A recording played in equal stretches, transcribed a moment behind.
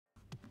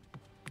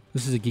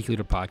This is a Geek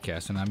Leader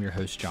podcast, and I'm your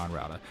host, John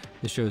Rauda.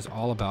 This show is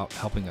all about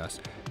helping us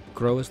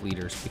grow as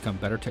leaders, become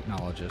better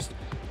technologists,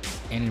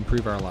 and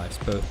improve our lives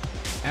both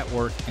at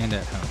work and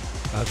at home.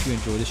 I hope you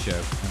enjoy the show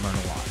and learn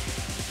a lot.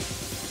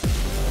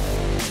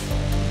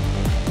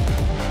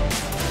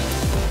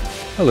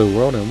 Hello,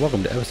 world, and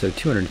welcome to episode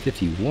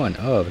 251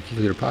 of a Geek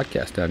Leader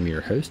podcast. I'm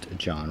your host,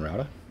 John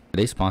Rauda.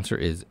 Today's sponsor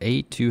is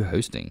A2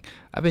 Hosting.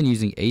 I've been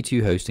using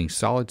A2 Hosting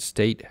solid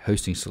state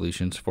hosting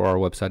solutions for our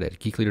website at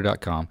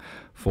geekleader.com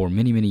for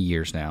many, many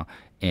years now,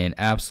 and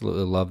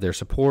absolutely love their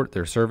support,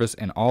 their service,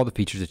 and all the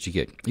features that you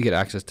get. You get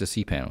access to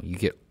cPanel. You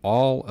get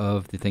all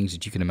of the things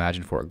that you can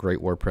imagine for a great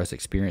WordPress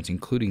experience,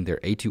 including their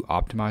A2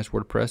 optimized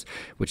WordPress,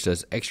 which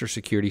does extra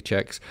security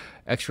checks,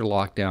 extra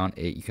lockdown.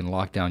 You can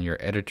lock down your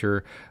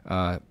editor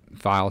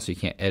file so you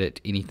can't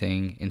edit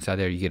anything inside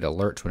there. You get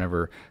alerts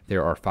whenever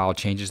there are file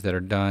changes that are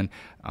done.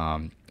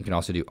 You can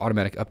also do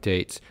automatic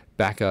updates,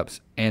 backups,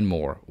 and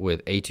more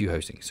with A2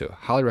 Hosting. So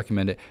highly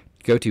recommend it.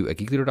 Go to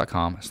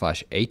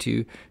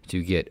geekleader.com/A2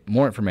 to get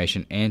more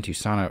information and to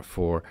sign up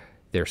for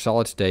their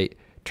solid state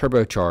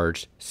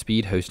turbocharged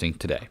speed hosting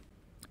today.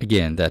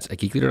 Again, that's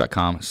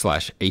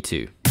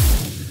geekleader.com/A2.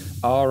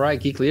 All right,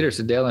 Geek Leaders,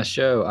 today on the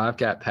show, I've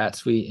got Pat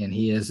Sweet, and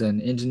he is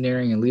an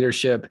engineering and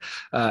leadership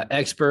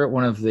expert,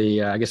 one of the,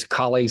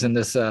 colleagues in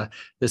this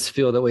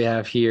field that we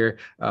have here.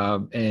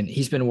 And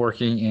he's been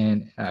working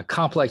in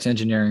complex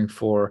engineering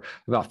for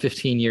about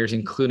 15 years,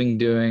 including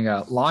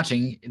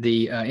launching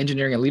the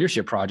Engineering and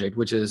Leadership Project,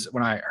 which is,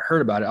 when I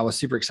heard about it, I was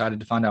super excited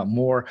to find out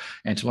more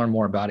and to learn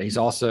more about it. He's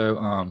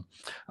also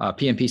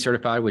PMP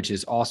certified, which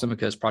is awesome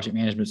because project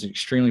management is an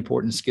extremely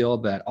important skill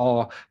that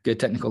all good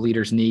technical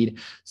leaders need.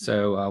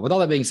 So with all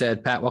that being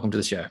said, Pat, welcome to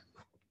the show.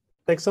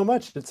 Thanks so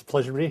much. It's a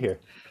pleasure to be here.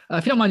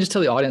 If you don't mind, just tell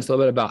the audience a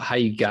little bit about how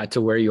you got to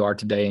where you are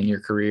today in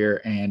your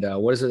career and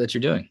what is it that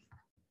you're doing?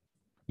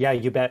 Yeah,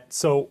 you bet.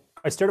 So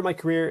I started my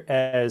career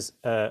as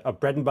a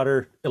bread and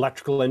butter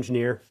electrical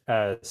engineer,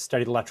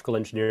 studied electrical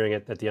engineering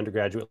at the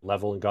undergraduate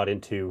level and got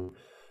into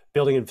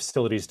building and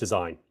facilities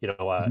design,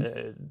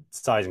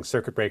 sizing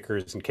circuit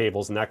breakers and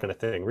cables and that kind of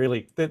thing.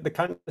 Really, the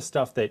kind of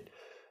stuff that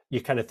you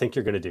kind of think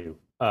you're going to do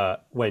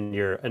when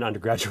you're an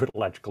undergraduate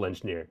electrical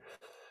engineer.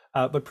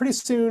 But pretty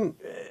soon,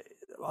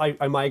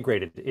 I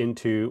migrated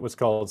into what's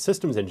called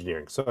systems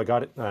engineering. So I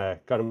got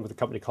in with a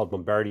company called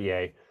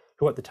Bombardier,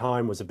 who at the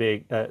time was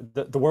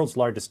the world's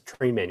largest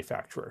train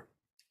manufacturer.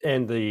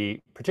 And the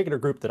particular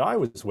group that I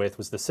was with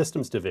was the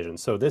systems division.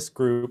 So this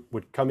group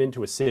would come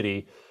into a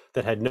city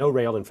that had no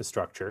rail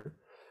infrastructure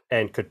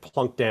and could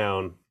plunk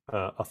down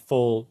a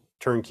full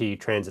turnkey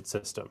transit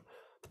system.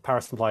 The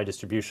power supply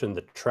distribution,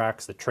 the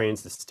tracks, the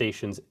trains, the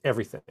stations,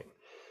 everything.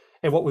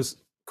 And what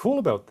was cool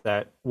about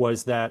that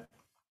was that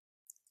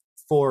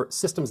for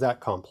systems that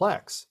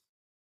complex,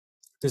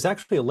 there's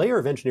actually a layer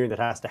of engineering that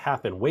has to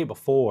happen way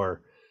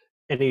before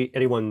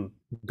anyone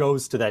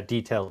goes to that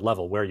detailed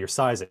level where you're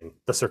sizing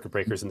the circuit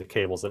breakers and the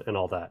cables and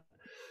all that.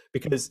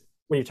 Because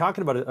when you're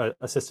talking about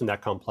a system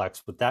that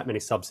complex with that many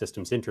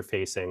subsystems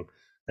interfacing,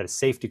 that is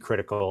safety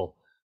critical,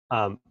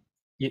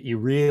 you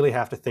really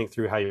have to think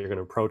through how you're going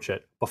to approach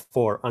it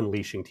before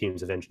unleashing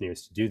teams of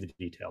engineers to do the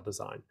detailed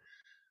design.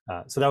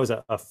 So that was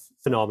a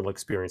phenomenal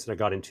experience, and I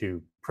got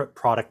into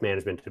product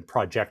management and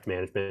project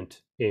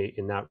management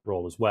in that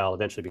role as well.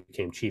 Eventually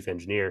became chief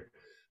engineer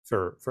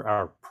for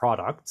our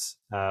products,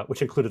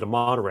 which included a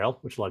monorail,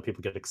 which a lot of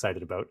people get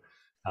excited about,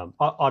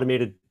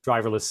 automated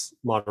driverless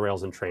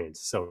monorails and trains.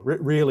 So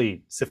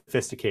really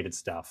sophisticated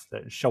stuff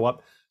that show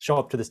up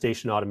to the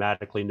station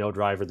automatically, no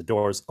driver, the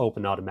doors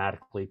open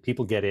automatically,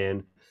 people get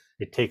in,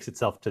 it takes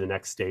itself to the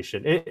next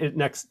station,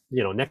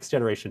 next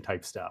generation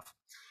type stuff.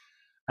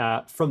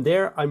 From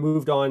there, I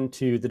moved on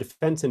to the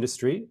defense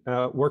industry,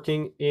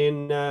 working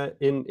in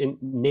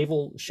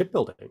naval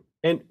shipbuilding,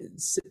 and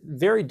it's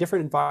very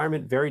different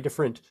environment, very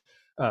different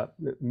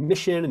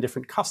mission and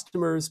different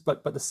customers,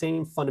 but the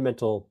same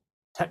fundamental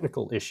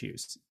technical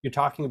issues. You're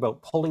talking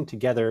about pulling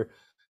together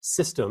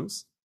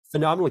systems,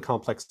 phenomenally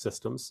complex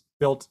systems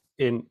built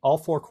in all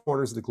four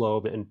corners of the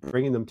globe and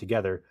bringing them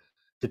together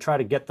to try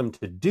to get them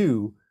to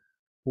do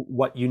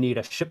what you need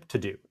a ship to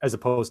do, as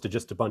opposed to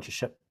just a bunch of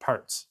ship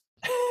parts.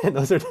 And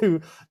those are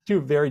two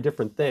very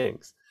different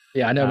things.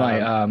 Yeah, I know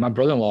my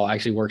brother-in-law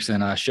actually works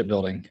in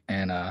shipbuilding,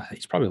 and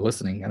he's probably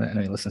listening. I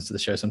know he listens to the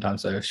show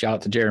sometimes, so shout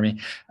out to Jeremy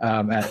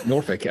at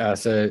Norfolk.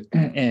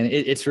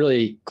 It's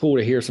really cool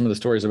to hear some of the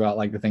stories about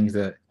like the things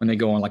that when they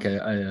go on like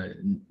a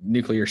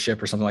nuclear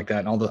ship or something like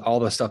that, and all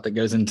the stuff that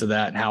goes into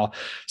that, and how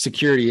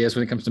security is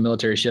when it comes to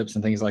military ships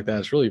and things like that.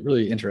 It's really,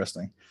 really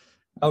interesting.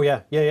 Oh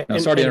yeah. No,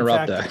 sorry to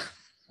interrupt that.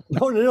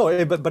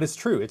 No, but it's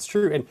true. It's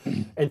true.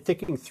 And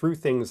thinking through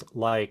things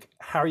like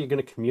how are you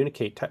going to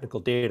communicate technical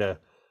data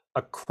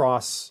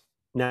across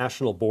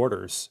national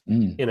borders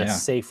in a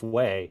safe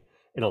way,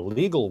 in a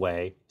legal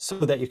way, so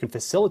that you can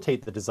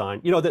facilitate the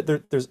design. That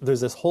there's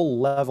this whole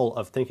level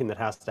of thinking that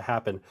has to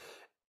happen,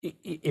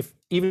 if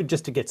even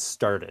just to get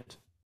started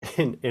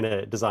in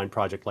a design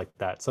project like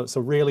that.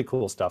 So really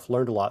cool stuff.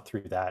 Learned a lot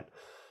through that.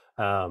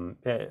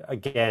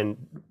 Again,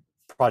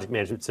 project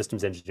management,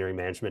 systems engineering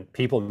management,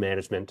 people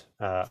management.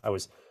 I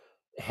was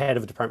head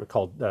of a department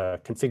called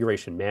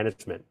configuration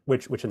management,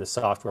 which in the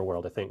software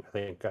world, I think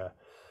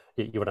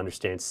you would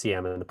understand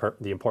CM and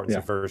the importance Yeah.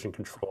 of version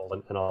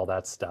control and all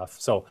that stuff.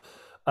 So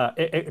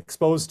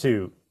exposed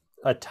to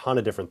a ton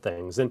of different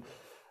things. And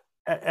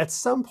at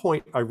some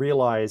point, I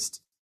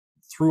realized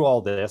through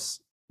all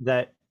this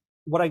that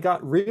what I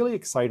got really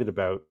excited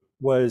about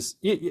was,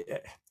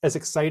 as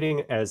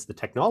exciting as the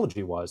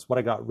technology was, what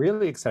I got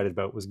really excited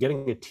about was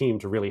getting a team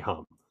to really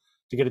hum,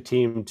 to get a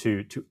team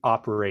to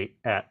operate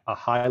at a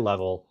high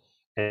level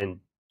and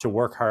to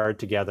work hard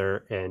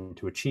together and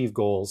to achieve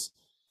goals.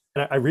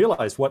 And I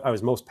realized what I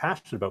was most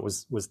passionate about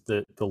was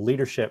the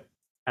leadership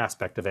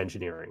aspect of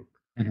engineering,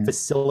 Mm-hmm.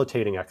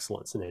 facilitating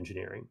excellence in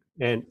engineering.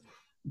 And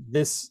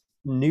this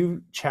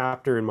new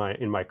chapter in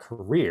my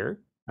career,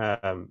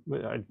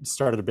 I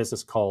started a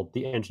business called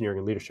the Engineering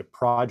and Leadership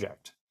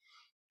Project,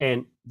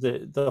 and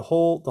the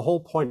whole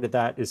point of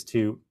that is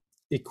to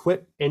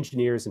equip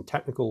engineers and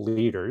technical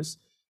leaders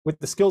with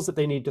the skills that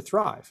they need to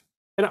thrive.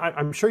 And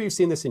I'm sure you've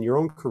seen this in your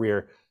own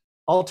career.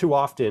 All too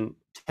often,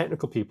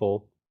 technical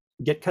people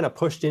get kind of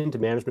pushed into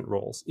management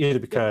roles, either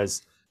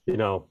because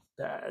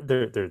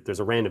there's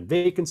a random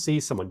vacancy,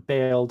 someone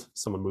bailed,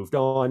 someone moved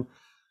on.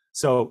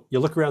 So you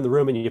look around the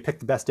room and you pick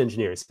the best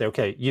engineers. Say,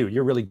 okay,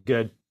 you're really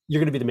good. You're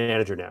going to be the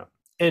manager now.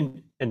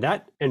 And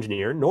that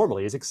engineer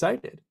normally is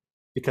excited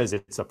because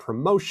it's a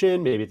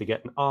promotion. Maybe they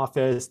get an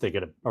office, they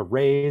get a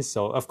raise.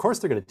 So of course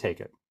they're going to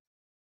take it.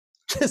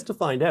 Just to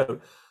find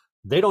out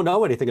they don't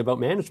know anything about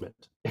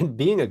management. And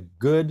being a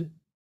good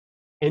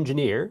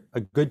engineer, a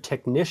good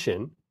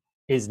technician,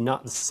 is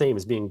not the same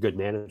as being a good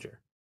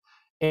manager.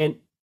 And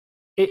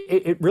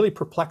it really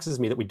perplexes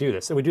me that we do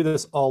this, and we do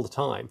this all the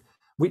time.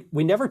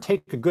 We never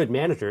take a good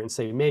manager and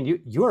say, man,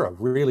 you're a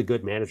really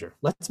good manager.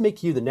 Let's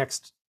make you the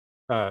next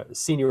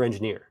senior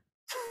engineer.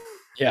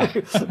 Yeah.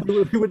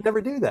 We would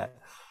never do that.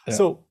 Yeah.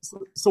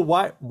 So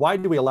why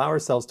do we allow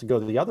ourselves to go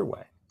the other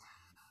way?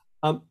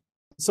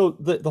 So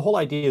the whole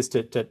idea is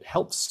to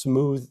help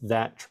smooth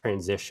that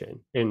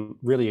transition and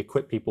really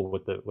equip people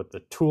with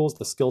the tools,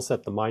 the skill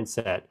set, the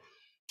mindset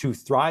to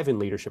thrive in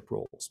leadership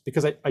roles.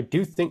 Because I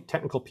do think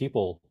technical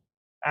people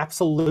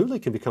absolutely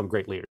can become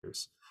great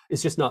leaders.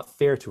 It's just not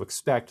fair to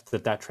expect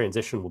that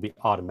transition will be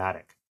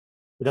automatic.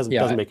 It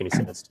doesn't make any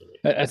sense to me.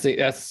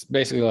 That's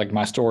basically like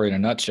my story in a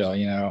nutshell.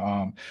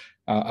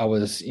 I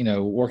was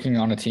working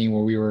on a team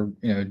where we were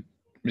a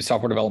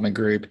software development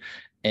group,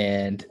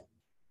 and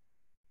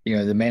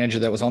the manager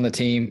that was on the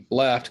team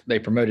left. They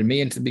promoted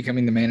me into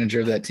becoming the manager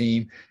of that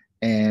team,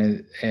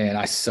 and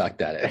I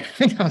sucked at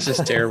it. I was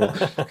just terrible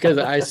because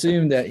I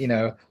assumed that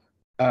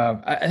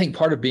I think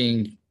part of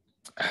being,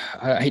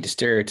 I hate to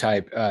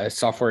stereotype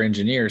software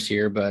engineers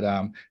here,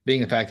 but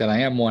being the fact that I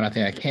am one, I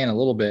think I can a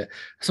little bit.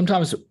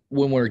 Sometimes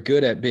when we're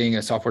good at being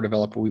a software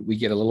developer, we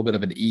get a little bit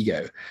of an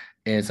ego.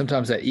 And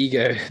sometimes that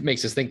ego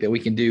makes us think that we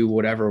can do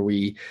whatever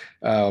we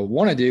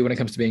want to do when it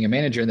comes to being a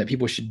manager, and that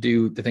people should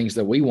do the things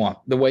that we want,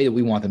 the way that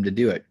we want them to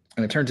do it.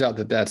 And it turns out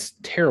that that's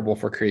terrible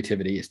for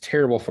creativity. It's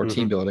terrible for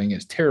team building.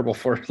 It's terrible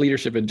for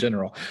leadership in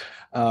general.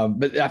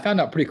 But I found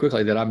out pretty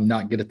quickly that I'm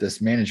not good at this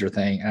manager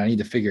thing, and I need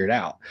to figure it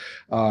out.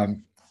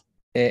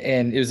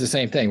 And it was the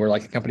same thing where,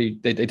 like, a company,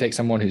 they take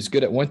someone who's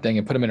good at one thing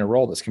and put them in a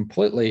role that's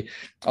completely,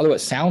 although it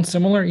sounds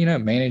similar,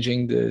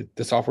 managing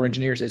the software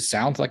engineers, it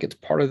sounds like it's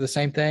part of the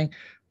same thing,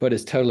 but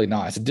it's totally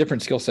not. It's a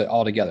different skill set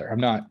altogether. I'm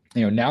not,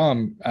 now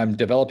I'm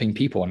developing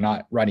people and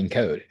not writing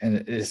code,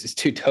 and it's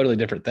two totally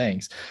different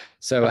things.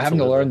 So Absolutely. Having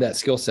to learn that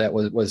skill set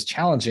was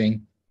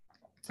challenging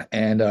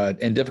and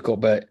difficult,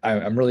 but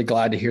I'm really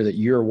glad to hear that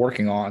you're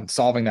working on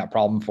solving that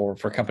problem for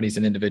companies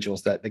and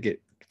individuals that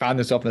find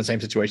themselves in the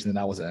same situation that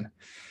I was in.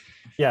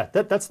 Yeah,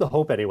 that's the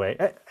hope anyway.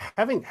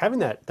 Having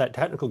that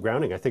technical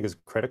grounding, I think, is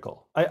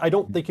critical. I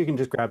don't think you can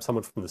just grab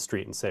someone from the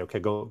street and say, okay,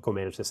 go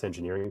manage this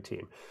engineering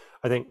team.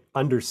 I think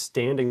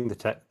understanding the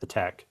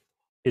tech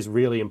is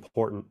really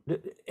important.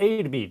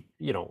 To be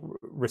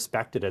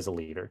respected as a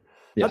leader.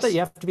 Yes. Not that you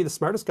have to be the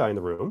smartest guy in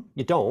the room.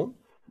 You don't,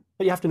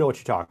 but you have to know what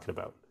you're talking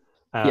about.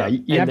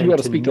 You have to be able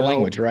to speak the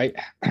language, right?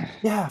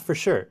 Yeah, for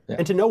sure. Yeah.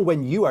 And to know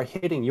when you are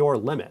hitting your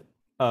limit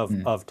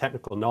of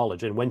technical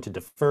knowledge and when to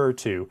defer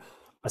to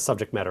a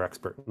subject matter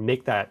expert,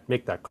 make that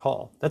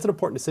call. That's an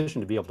important decision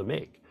to be able to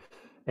make.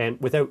 And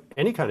without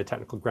any kind of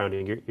technical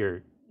grounding,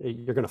 you're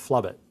going to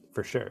flub it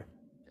for sure.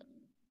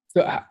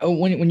 So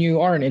when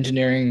you are an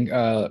engineering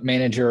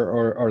manager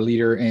or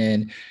leader,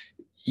 and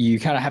you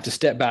kind of have to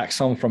step back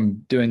some from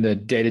doing the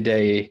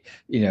day-to-day,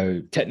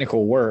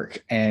 technical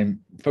work and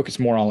focus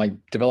more on like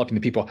developing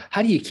the people,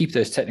 how do you keep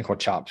those technical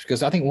chops?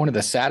 Because I think one of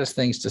the saddest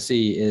things to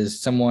see is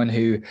someone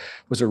who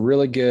was a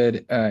really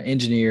good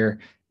engineer,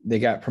 they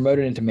got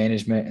promoted into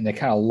management, and they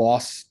kind of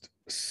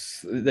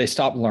they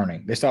stopped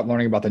learning. They stopped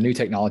learning about the new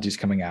technologies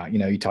coming out.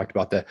 You talked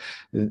about the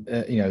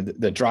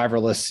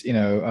driverless,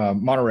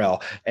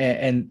 monorail,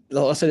 and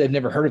let's say they've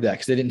never heard of that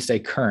because they didn't stay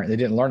current. They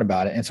didn't learn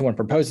about it. And someone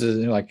proposes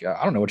and they're like,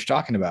 I don't know what you're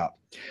talking about.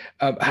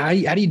 How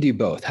do you do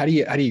both? How do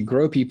you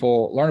grow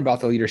people, learn about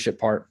the leadership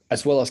part,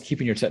 as well as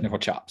keeping your technical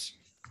chops?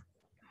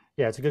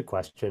 Yeah, it's a good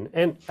question.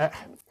 And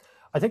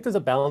I think there's a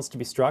balance to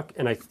be struck.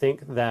 And I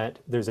think that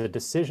there's a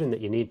decision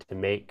that you need to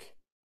make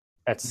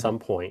at Mhm. some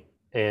point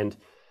and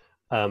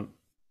um,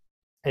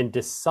 and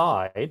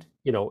decide,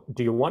 do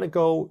you want to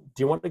go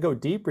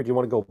deep or do you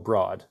want to go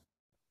broad?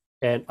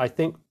 And I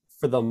think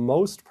for the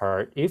most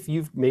part, if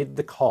you've made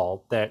the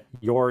call that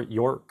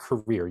your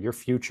career, your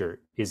future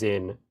is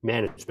in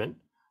management,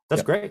 that's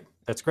Yep. great.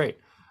 That's great.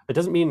 It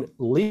doesn't mean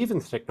leaving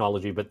the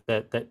technology, but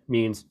that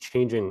means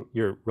changing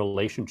your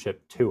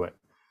relationship to it.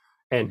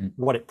 And Mhm.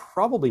 what it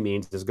probably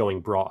means is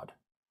going broad.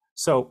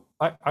 So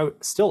I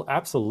still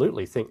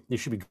absolutely think you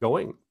should be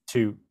going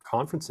to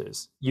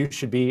conferences. You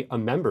should be a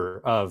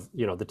member of,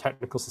 the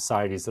technical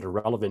societies that are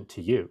relevant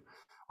to you,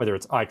 whether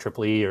it's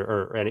IEEE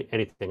or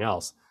anything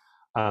else.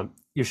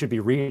 You should be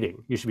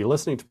reading. You should be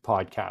listening to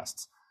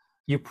podcasts.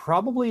 You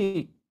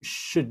probably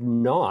should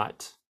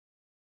not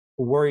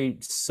worry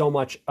so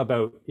much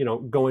about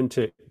going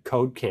to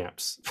code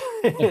camps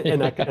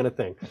and that kind of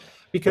thing, Right.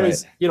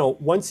 because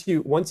once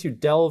you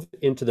delve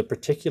into the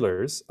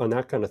particulars on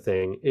that kind of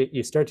thing,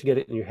 you start to get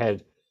it in your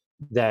head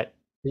that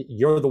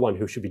you're the one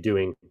who should be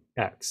doing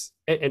X,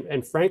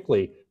 and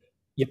frankly,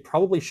 you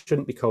probably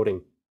shouldn't be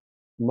coding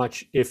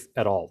much, if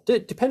at all,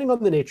 depending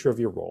on the nature of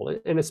your role,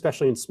 and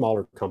especially in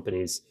smaller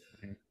companies.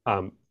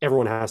 Mhm.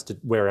 Everyone has to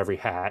wear every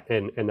hat,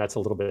 and that's a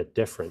little bit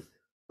different.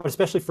 But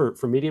especially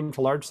for medium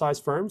to large size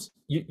firms,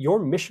 your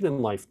mission in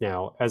life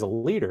now as a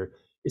leader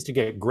is to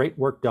get great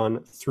work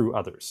done through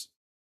others.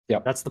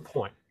 Yep. That's the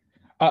point.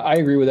 I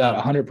agree with that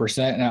Um,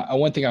 100%. And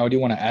one thing I do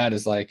want to add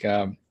is like,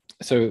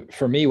 so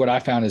for me, what I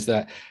found is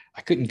that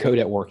I couldn't code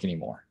at work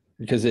anymore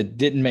because it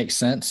didn't make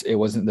sense. It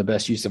wasn't the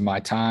best use of my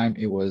time.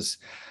 It was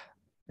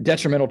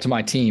detrimental to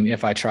my team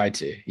if I tried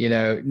to,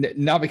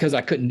 not because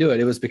I couldn't do it.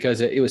 It was because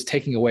it was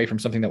taking away from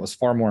something that was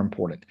far more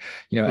important.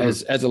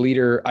 mhm. As a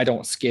leader, I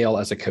don't scale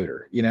as a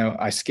coder,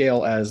 I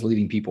scale as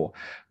leading people.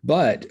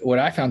 But what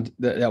I found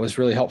that was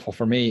really helpful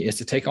for me is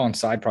to take on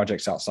side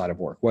projects outside of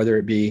work, whether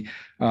it be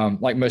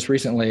like most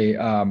recently,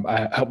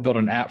 I helped build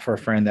an app for a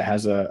friend that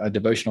has a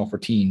devotional for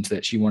teens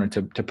that she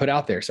wanted to put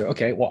out there. So,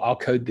 okay, well, I'll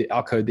code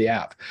the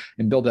app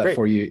and build that Great.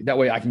 for you. That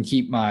way I can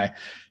keep my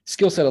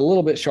skill set a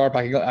little bit sharp.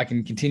 I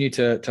can continue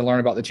to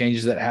learn about the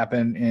changes that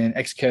happen in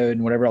Xcode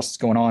and whatever else is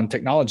going on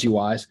technology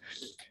wise,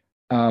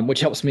 which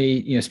helps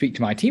me, speak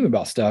to my team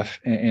about stuff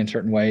in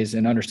certain ways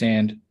and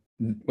understand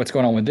what's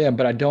going on with them.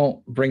 But I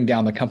don't bring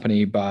down the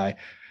company by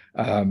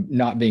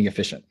not being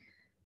efficient.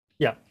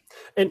 Yeah.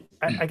 And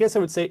I guess I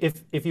would say,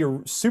 if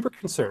you're super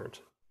concerned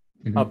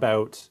Mm-hmm.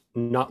 about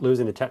not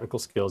losing the technical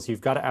skills, you've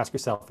got to ask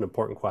yourself an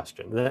important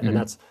question, and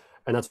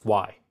Mm-hmm. that's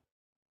why.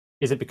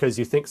 Is it because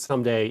you think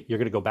someday you're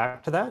going to go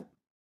back to that?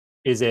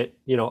 Is it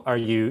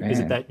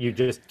Man. that you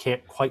just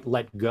can't quite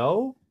let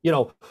go?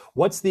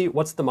 What's the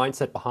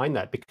mindset behind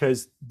that?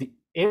 Because the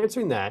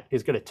answering that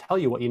is going to tell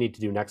you what you need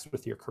to do next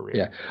with your career.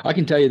 Yeah, I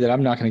can tell you that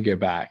I'm not going to go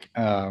back.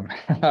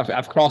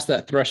 I've crossed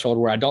that threshold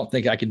where I don't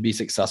think I could be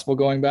successful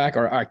going back,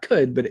 or I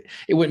could, but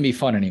it wouldn't be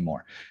fun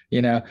anymore,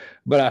 you know.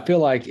 But I feel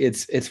like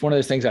it's one of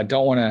those things I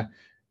don't want to.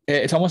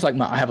 It's almost like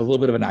I have a little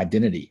bit of an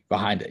identity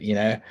behind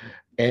it,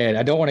 and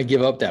I don't want to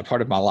give up that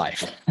part of my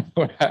life.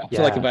 I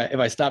feel like if Yeah,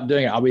 I stop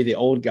doing it, I'll be the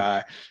old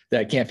guy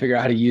that can't figure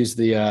out how to use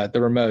the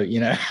remote,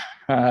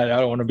 I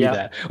don't want to be yeah,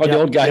 that, or the yeah,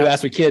 old guy who yeah.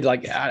 asks a kid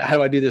like, how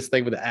do I do this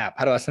thing with the app?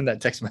 How do I send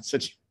that text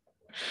message?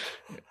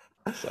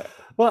 So.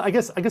 Well, I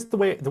guess the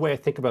way I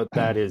think about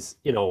that is,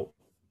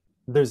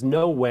 there's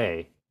no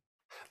way.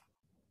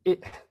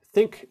 It,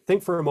 think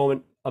for a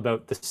moment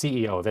about the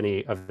CEO of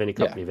any Yeah.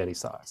 company of any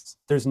size.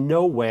 There's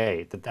no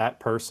way that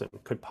person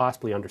could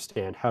possibly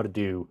understand how to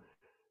do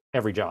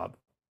every job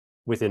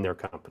within their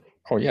company,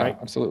 Oh yeah, right?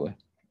 absolutely.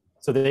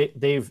 So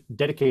they've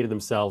dedicated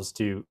themselves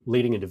to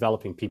leading and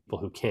developing people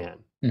who can.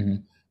 Hmm.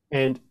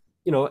 And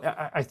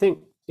I think,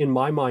 in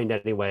my mind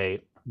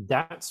anyway,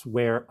 that's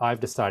where I've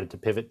decided to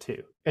pivot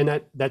to,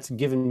 and that's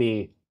given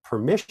me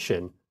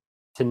permission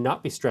to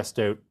not be stressed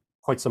out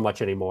quite so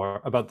much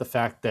anymore about the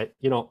fact that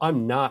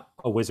I'm not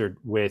a wizard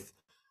with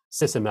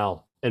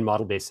SysML and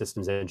model-based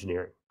systems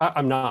engineering.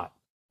 I'm not.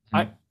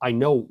 I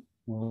know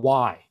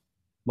why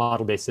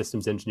model-based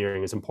systems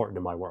engineering is important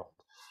in my world,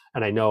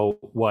 and I know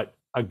what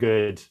a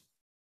good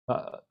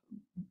uh,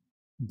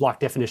 block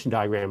definition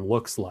diagram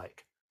looks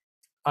like.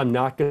 I'm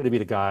not going to be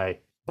the guy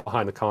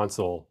behind the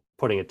console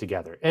putting it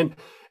together. And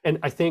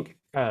I think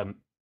in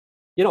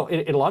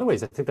a lot of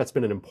ways, I think that's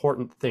been an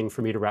important thing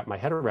for me to wrap my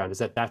head around, is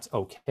that that's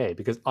okay,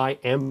 because I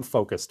am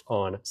focused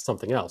on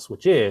something else,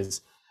 which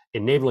is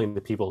enabling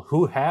the people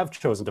who have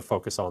chosen to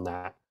focus on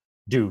that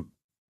do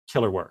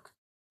killer work.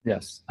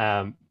 Yes.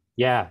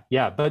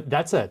 Yeah, but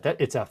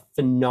it's a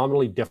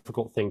phenomenally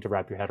difficult thing to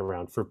wrap your head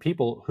around for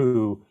people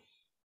who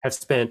have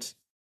spent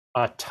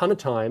a ton of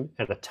time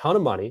and a ton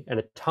of money and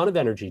a ton of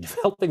energy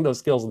developing those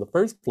skills in the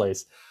first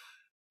place.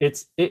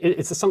 It's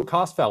a sunk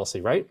cost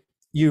fallacy, right?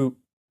 You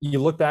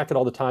look back at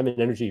all the time and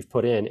energy you've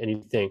put in, and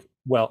you think,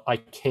 well, I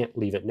can't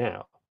leave it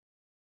now.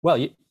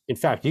 Well, in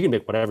fact, you can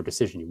make whatever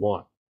decision you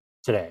want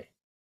today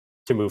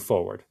to move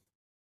forward.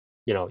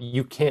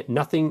 You can't.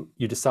 Nothing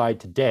you decide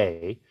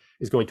today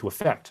is going to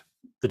affect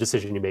the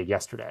decision you made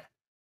yesterday.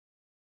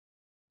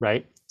 Right.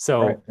 Right.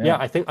 So Yeah. yeah,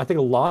 I think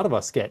a lot of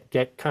us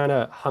get kind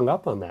of hung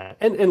up on that.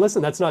 And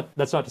listen, that's not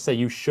to say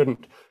you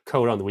shouldn't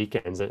code on the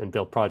weekends and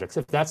build projects.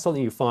 If that's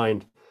something you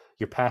find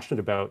you're passionate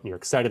about and you're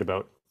excited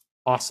about,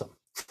 awesome.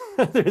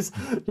 There's,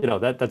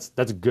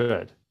 that's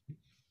good.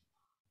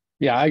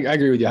 Yeah, I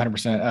agree with you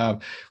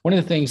 100%. One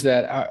of the things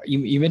that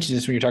you mentioned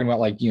this when you're talking about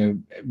like,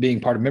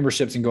 being part of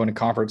memberships and going to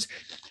conference.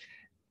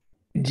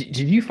 Did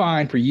you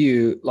find for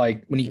you,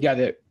 like when you got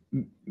the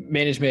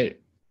management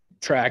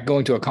track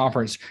going to a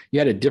conference, you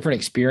had a different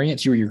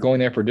experience? You're going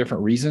there for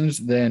different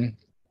reasons than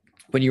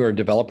when you were a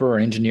developer or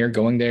an engineer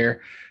going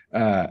there?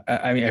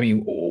 I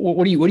mean,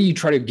 what do you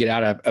try to get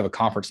out of a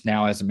conference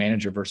now as a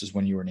manager versus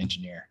when you were an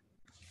engineer?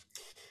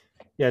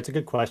 Yeah, it's a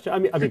good question. I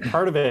mean,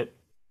 part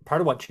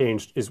of what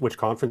changed is which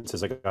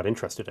conferences I got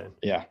interested in.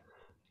 Yeah.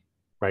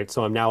 Right.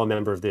 So I'm now a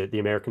member of the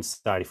American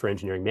Society for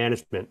Engineering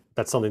Management.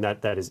 That's something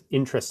that is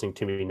interesting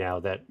to me now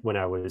that when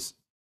I was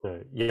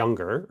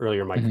younger,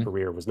 earlier in my Mm-hmm.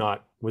 career was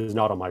not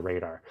on my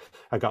radar.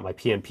 I got my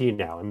PMP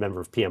now. I'm a member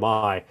of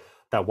PMI.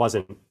 That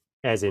wasn't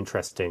as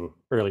interesting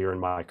earlier in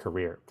my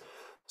career.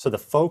 So the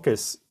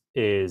focus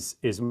is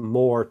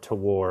more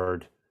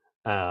toward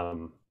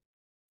um,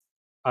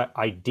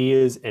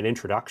 ideas and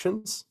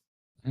introductions.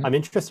 I'm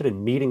interested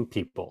in meeting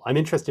people. I'm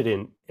interested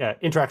in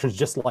interactions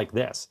just like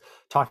this,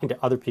 talking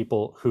to other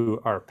people who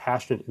are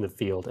passionate in the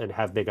field and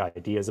have big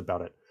ideas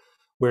about it.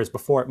 Whereas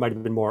before, it might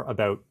have been more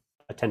about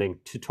attending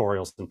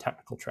tutorials and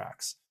technical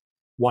tracks,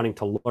 wanting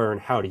to learn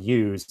how to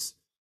use.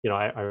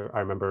 I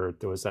remember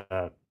there was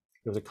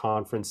a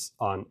conference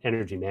on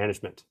energy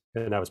management,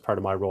 and that was part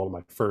of my role in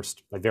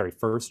my very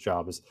first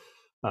job is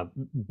uh,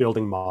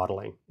 building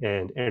modeling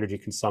and energy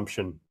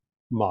consumption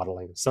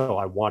modeling. So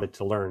I wanted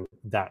to learn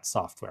that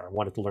software. I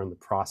wanted to learn the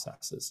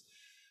processes.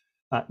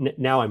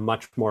 Now I'm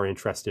much more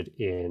interested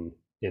in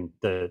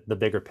the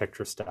bigger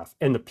picture stuff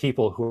and the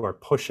people who are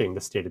pushing the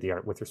state of the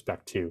art with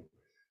respect to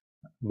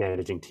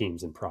managing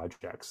teams and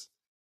projects.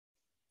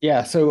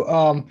 Yeah.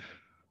 So,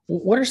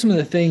 what are some of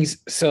the things?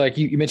 So, like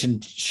you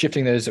mentioned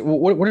shifting those.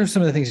 What are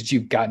some of the things that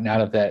you've gotten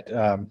out of that?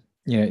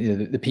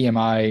 The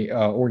PMI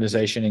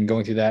organization and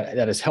going through that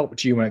has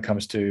helped you when it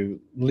comes to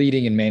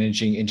leading and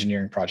managing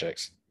engineering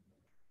projects.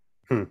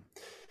 Hmm.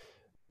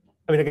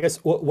 I mean, I guess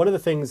one of the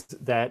things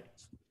that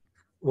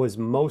was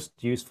most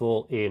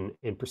useful in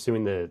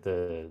pursuing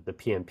the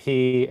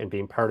PMP and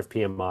being part of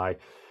PMI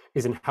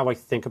is in how I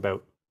think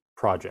about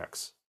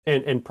projects.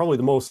 And probably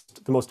the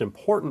most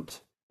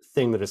important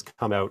thing that has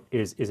come out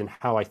is in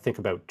how I think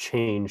about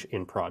change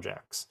in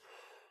projects.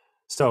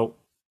 So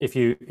if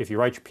you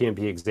write your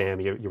PMP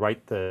exam, you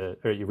write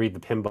or you read the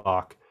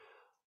PMBOK,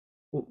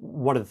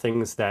 one of the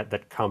things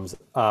that comes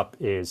up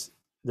is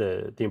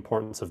the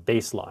importance of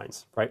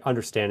baselines, right?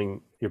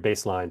 Understanding your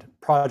baseline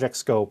project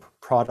scope,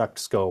 product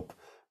scope,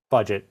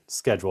 budget,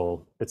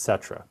 schedule,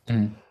 etc.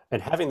 Mhm.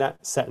 And having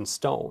that set in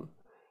stone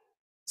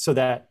so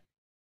that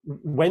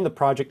when the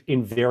project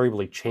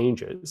invariably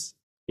changes,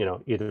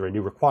 either a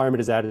new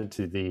requirement is added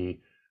to the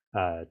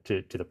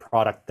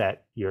product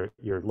that you're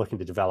looking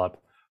to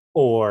develop,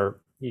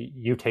 or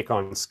you take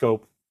on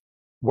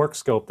work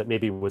scope that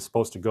maybe was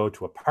supposed to go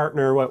to a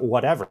partner,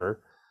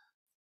 whatever,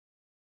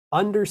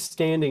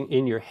 understanding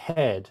in your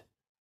head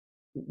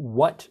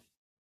what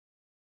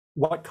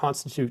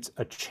constitutes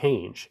a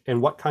change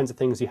and what kinds of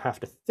things you have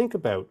to think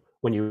about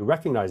when you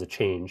recognize a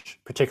change,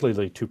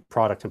 particularly to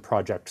product and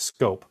project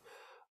scope,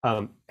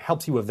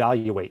 helps you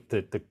evaluate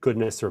the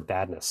goodness or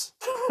badness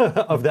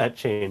of that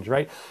change,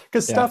 right?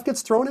 Because Yeah. stuff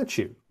gets thrown at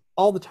you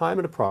all the time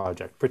in a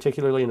project,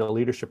 particularly in a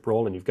leadership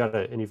role, and you've got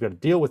to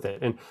deal with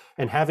it.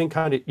 And having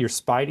kind of your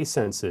spidey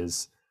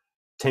senses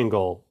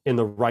tingle in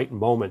the right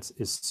moments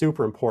is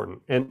super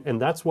important.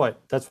 And that's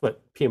what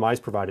PMI's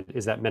provided,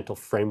 is that mental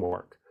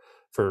framework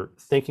for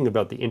thinking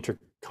about the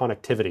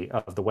interconnectivity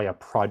of the way a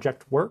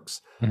project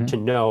works, Mhm. to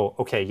know,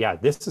 okay, yeah,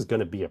 this is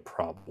going to be a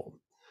problem,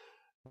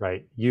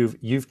 right?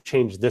 You've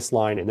changed this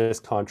line in this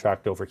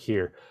contract over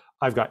here.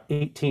 I've got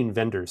 18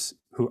 vendors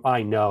who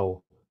I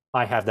know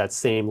I have that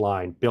same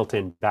line built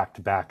in back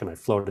to back, and I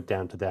float it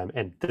down to them,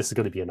 and this is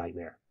going to be a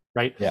nightmare,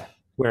 right? Yeah.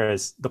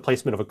 Whereas the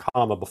placement of a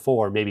comma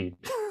before maybe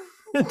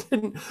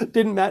it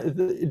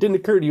didn't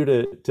occur to you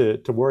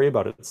to worry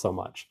about it so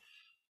much.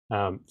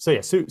 So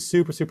yeah,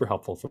 super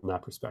helpful from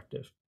that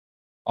perspective.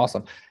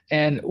 Awesome.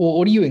 And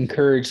what do you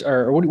encourage,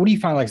 or what do you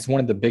find like is one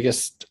of the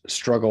biggest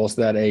struggles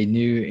that a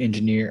new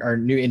engineer or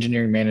new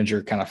engineering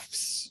manager kind of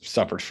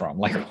suffers from?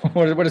 Like,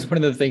 what is one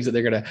of the things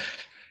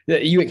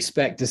that you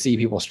expect to see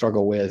people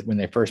struggle with when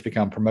they first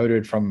become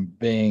promoted from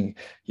being,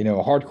 a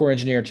hardcore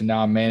engineer to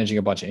now managing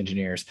a bunch of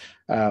engineers?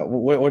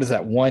 What is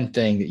that one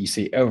thing that you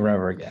see over and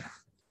over again?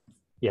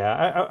 Yeah,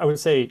 I would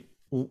say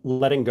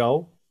letting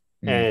go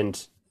Mm,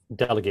 and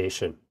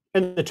delegation,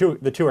 and the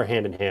two are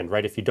hand in hand,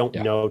 right? If you don't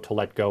yeah. know to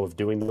let go of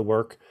doing the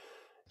work,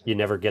 you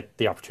never get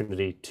the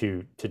opportunity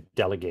to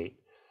delegate.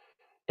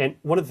 And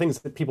one of the things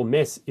that people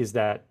miss is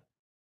that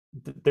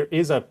there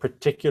is a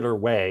particular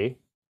way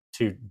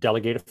to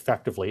delegate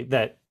effectively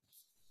that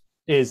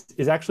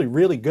is actually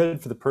really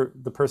good for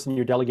the person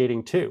you're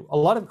delegating to. A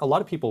lot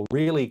of people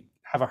really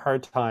have a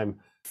hard time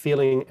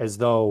feeling as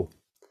though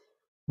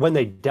when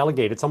they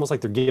delegate, it's almost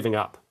like they're giving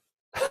up,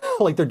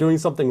 like they're doing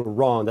something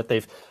wrong, that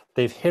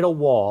they've hit a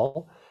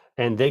wall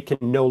and they can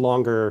no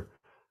longer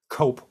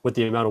cope with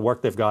the amount of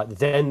work they've got.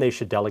 Then they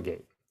should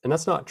delegate, and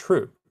that's not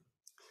true.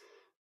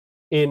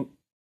 In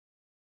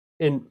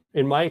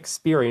my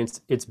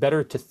experience, it's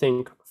better to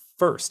think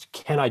first,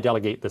 can I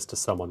delegate this to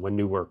someone when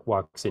new work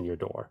walks in your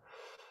door?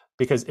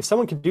 Because if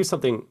someone can do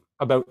something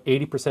about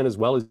 80% as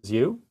well as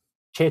you,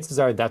 chances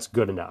are that's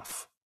good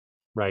enough,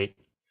 right?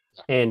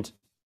 And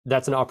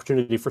that's an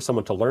opportunity for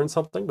someone to learn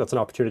something. That's an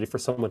opportunity for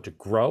someone to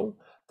grow.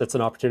 That's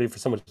an opportunity for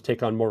someone to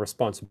take on more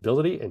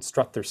responsibility and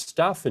strut their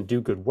stuff and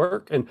do good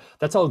work. And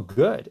that's all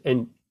good.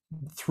 And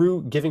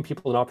through giving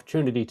people an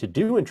opportunity to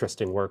do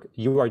interesting work,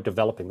 you are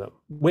developing them,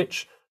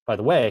 which, by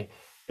the way,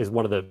 is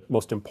one of the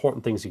most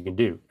important things you can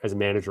do as a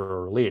manager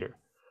or a leader.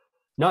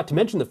 Not to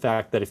mention the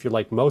fact that if you're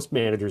like most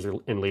managers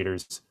and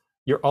leaders,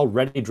 you're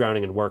already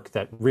drowning in work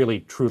that really,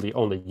 truly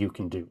only you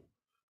can do.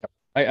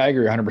 I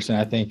agree 100%.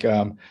 I think,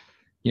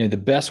 the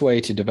best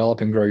way to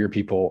develop and grow your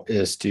people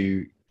is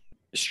to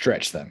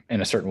stretch them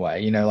in a certain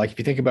way. Like if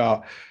you think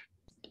about,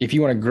 if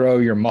you want to grow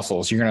your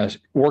muscles, you're going to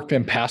work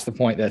them past the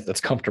point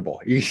that's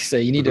comfortable. You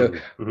say you need to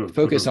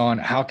focus on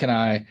how can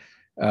I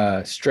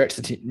stretch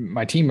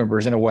my team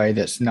members in a way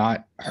that's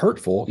not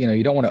hurtful.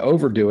 You don't want to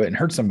overdo it and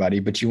hurt somebody,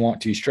 but you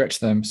want to stretch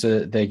them so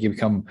that they can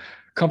become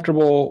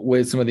comfortable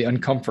with some of the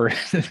uncomfort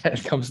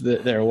that comes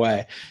their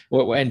way.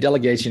 And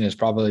delegation is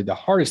probably the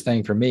hardest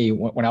thing for me.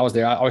 When I was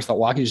there, I always thought,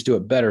 well, I can just do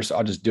it better, so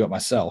I'll just do it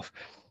myself.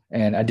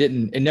 And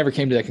it never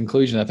came to that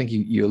conclusion. I think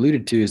you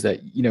alluded to is that,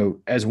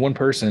 as one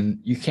person,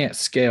 you can't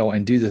scale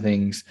and do the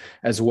things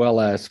as well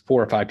as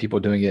 4 or 5 people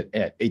doing it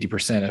at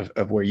 80%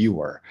 of where you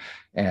were.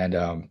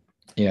 And,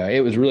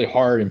 it was really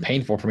hard and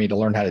painful for me to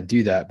learn how to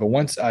do that. But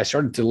once I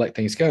started to let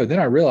things go, then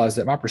I realized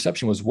that my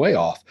perception was way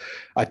off.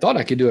 I thought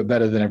I could do it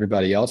better than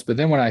everybody else. But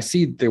then when I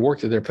see the work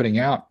that they're putting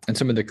out and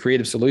some of the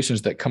creative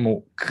solutions that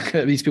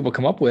these people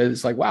come up with,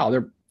 it's like, wow,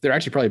 they're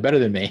actually probably better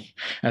than me.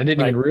 And I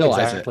didn't even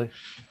realize it.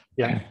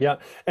 Yeah.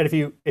 And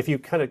if you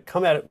kind of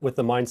come at it with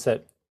the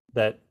mindset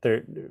that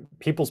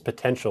people's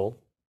potential,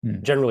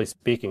 generally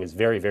speaking, is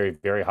very, very,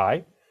 very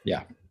high.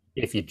 Yeah.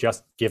 If you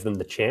just give them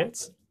the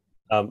chance,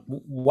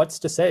 what's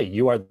to say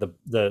you are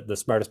the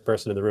smartest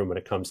person in the room when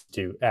it comes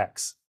to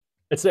X?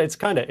 It's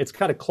kind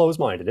of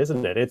closed-minded,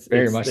 isn't it? It's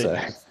very much so.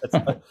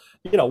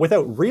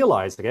 Without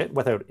realizing it,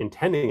 without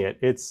intending it,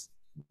 it's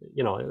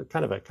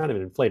kind of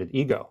an inflated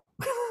ego.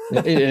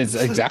 It is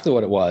exactly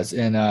what it was.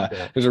 And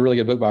there's a really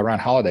good book by Ryan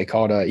Holiday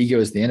called Ego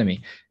is the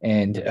Enemy.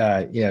 And,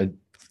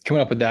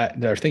 coming up with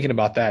that, or thinking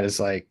about that is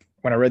like,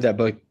 when I read that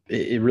book,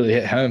 it really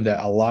hit home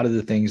that a lot of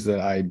the things that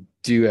I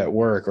do at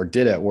work or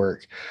did at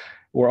work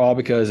were all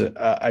because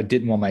I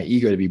didn't want my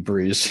ego to be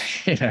bruised.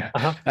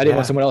 I didn't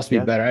want someone else to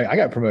be better. I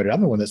got promoted.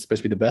 I'm the one that's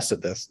supposed to be the best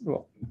at this.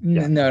 Well,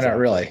 no, exactly. Not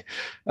really.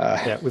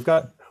 We've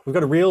got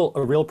a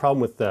real problem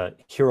with the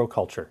hero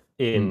culture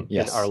in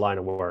our line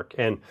of work.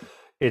 And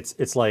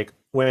it's like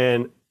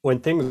when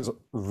things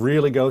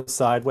really go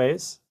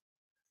sideways,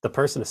 the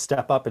person to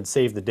step up and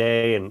save the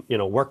day and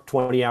work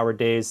 20-hour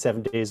days,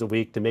 7 days a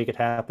week to make it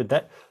happen.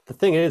 That the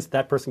thing is,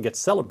 that person gets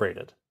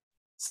celebrated.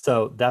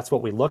 So that's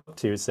what we look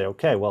to say,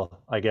 okay,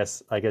 well, I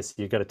guess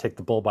you got to take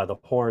the bull by the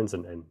horns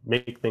and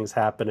make things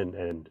happen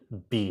and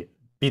be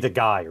the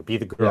guy or be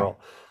the girl.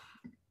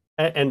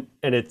 Yeah. And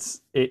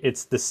it's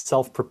this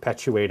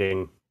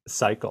self-perpetuating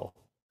cycle.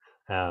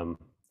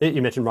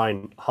 You mentioned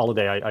Ryan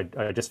Holiday.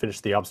 I just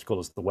finished The Obstacle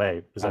is the Way.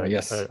 It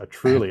was a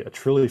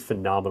truly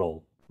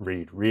phenomenal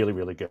read. Really,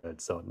 really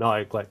good. So no,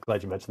 I'm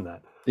glad you mentioned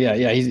that.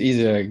 Yeah. He's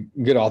a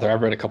good author.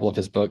 I've read a couple of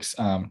his books.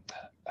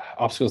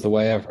 Obstacle is the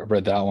Way. I've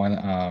read that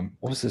one.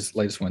 What was his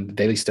latest one? The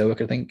Daily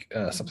Stoic, I think,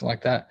 something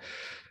like that.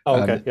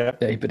 Oh, okay. Yeah.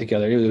 That he put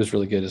together. It was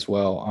really good as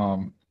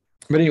well.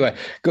 But anyway,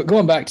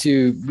 going back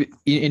to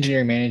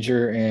engineering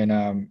manager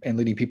and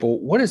leading people,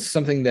 what is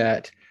something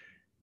that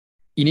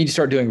you need to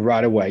start doing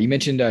right away? You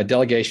mentioned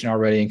delegation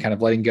already and kind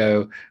of letting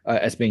go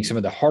as being some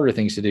of the harder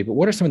things to do. But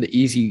what are some of the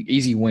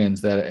easy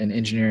wins that an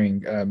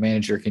engineering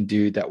manager can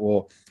do that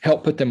will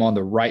help put them on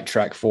the right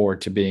track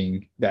forward to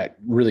being that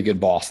really good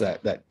boss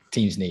that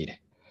teams need?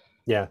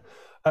 Yeah,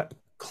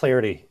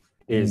 clarity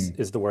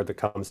is the word that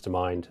comes to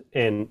mind.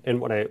 And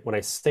when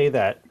I say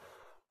that,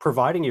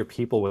 providing your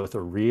people with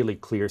a really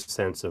clear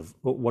sense of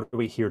what are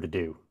we here to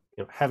do,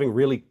 having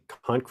really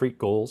concrete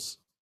goals,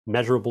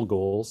 measurable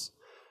goals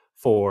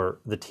for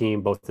the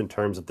team, both in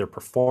terms of their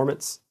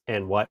performance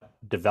and what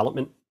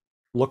development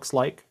looks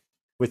like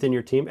within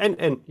your team.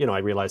 And I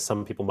realize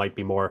some people might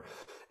be more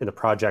in the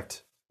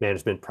project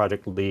management,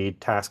 project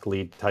lead, task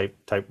lead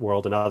type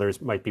world, and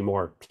others might be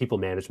more people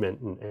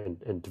management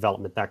and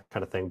development, that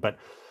kind of thing. But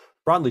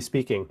broadly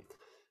speaking,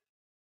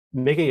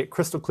 making it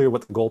crystal clear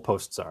what the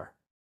goalposts are,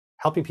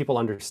 helping people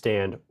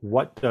understand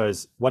what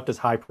does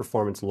high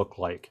performance look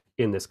like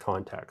in this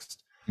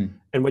context.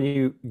 And when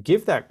you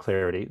give that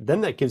clarity,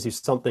 then that gives you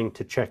something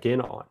to check in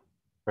on.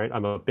 right?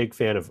 I'm a big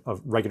fan of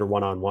regular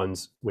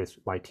one-on-ones with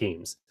my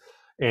teams.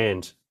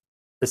 And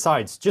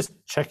besides just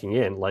checking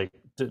in, like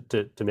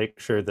to make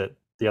sure that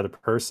the other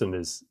person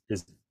is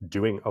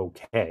doing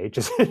okay,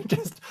 just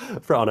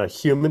on a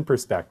human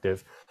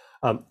perspective,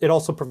 it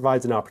also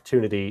provides an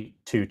opportunity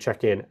to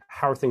check in.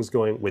 How are things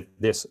going with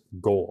this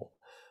goal?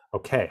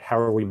 Okay, how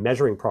are we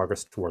measuring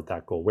progress toward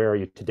that goal? Where are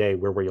you today?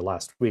 Where were you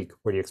last week?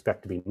 Where do you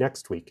expect to be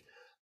next week?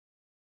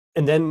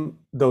 And then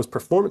those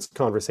performance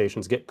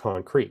conversations get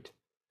concrete.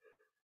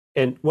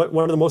 And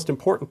one of the most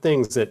important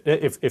things that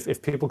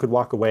if people could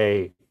walk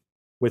away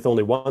with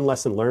only one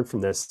lesson learned from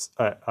this,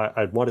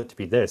 I'd want it to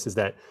be this, is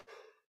that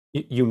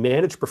you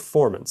manage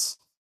performance.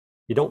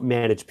 You don't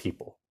manage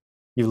people.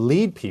 You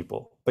lead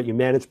people, but you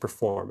manage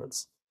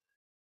performance.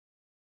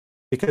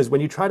 Because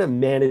when you try to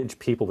manage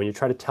people, when you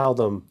try to tell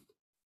them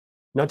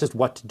not just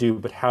what to do,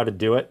 but how to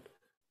do it,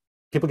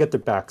 people get their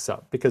backs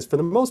up. Because for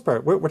the most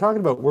part, we're talking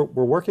about, we're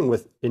working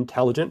with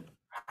intelligent,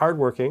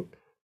 hardworking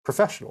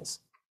professionals.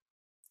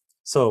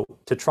 So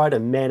to try to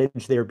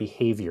manage their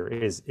behavior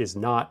is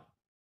not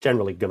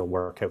generally going to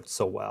work out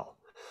so well.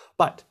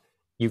 But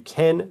you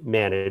can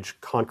manage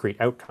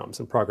concrete outcomes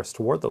and progress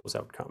toward those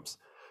outcomes.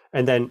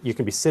 And then you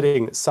can be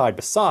sitting side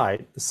by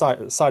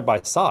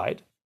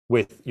side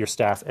with your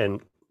staff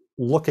and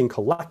looking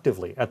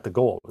collectively at the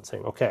goal and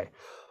saying, okay,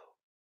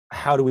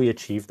 how do we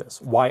achieve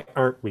this? Why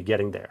aren't we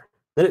getting there?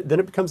 Then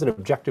it becomes an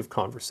objective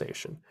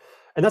conversation.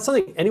 And that's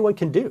something anyone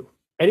can do.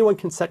 Anyone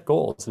can set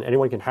goals and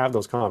anyone can have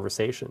those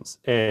conversations.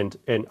 And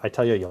I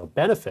tell you, you'll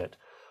benefit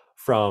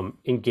from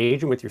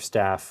engaging with your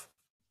staff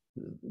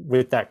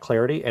with that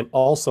clarity, and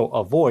also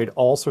avoid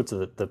all sorts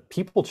of the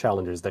people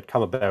challenges that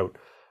come about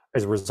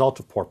as a result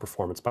of poor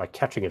performance by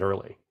catching it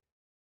early.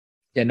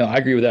 Yeah, no, I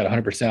agree with that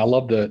 100%. I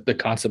love the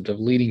concept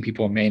of leading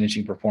people and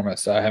managing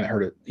performance. I haven't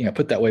heard it,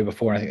 put that way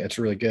before. And I think that's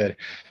really good.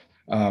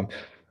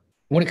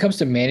 When it comes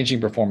to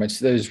managing performance,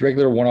 those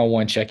regular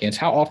one-on-one check-ins,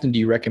 how often do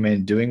you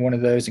recommend doing one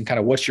of those, and kind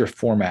of what's your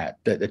format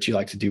that you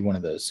like to do one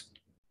of those?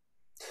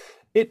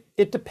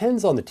 It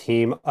depends on the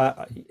team,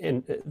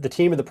 and the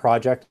team of the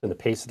project and the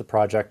pace of the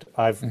project.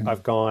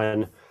 I've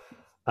gone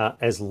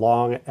as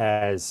long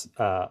as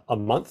a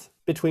month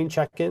between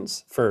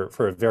check-ins for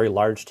a very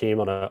large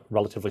team on a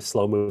relatively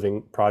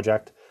slow-moving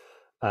project,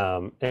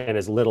 and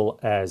as little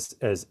as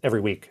every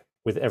week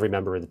with every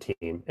member of the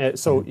team.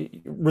 So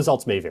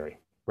results may vary,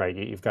 right?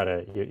 You've got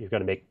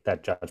to make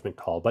that judgment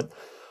call. But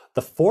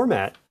the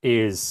format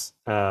is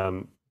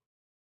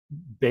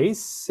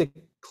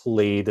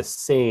basically the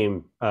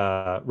same,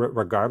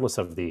 regardless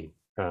of the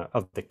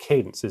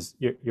cadence. Is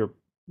you're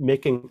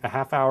making a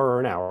half hour or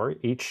an hour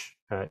each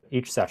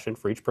session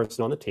for each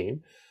person on the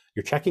team.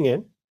 You're checking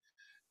in,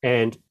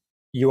 and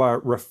you are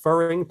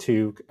referring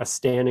to a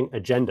standing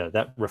agenda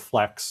that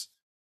reflects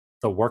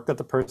the work that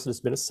the person has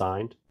been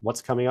assigned,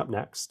 what's coming up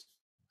next,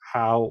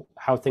 how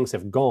things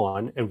have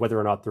gone, and whether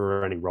or not there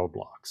are any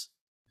roadblocks.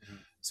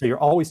 So you're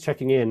always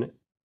checking in.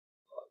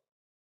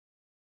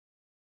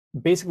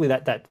 Basically,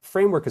 that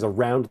framework is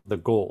around the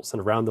goals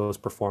and around those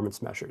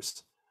performance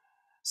measures.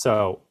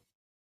 So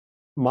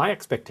my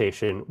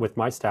expectation with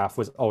my staff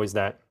was always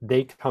that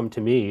they come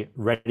to me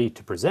ready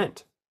to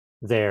present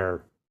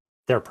their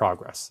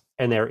progress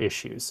and their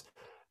issues,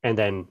 and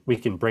then we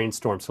can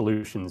brainstorm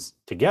solutions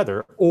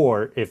together.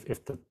 Or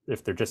if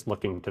they're just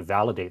looking to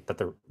validate that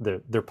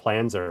their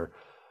plans are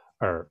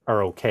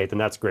okay, then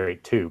that's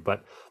great too.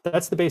 But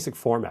that's the basic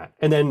format,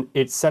 and then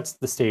it sets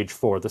the stage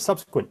for the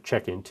subsequent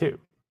check-in too.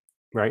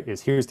 Right?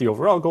 Is here's the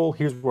overall goal,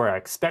 here's where I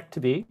expect to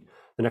be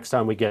the next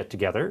time we get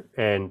together,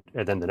 and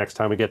then the next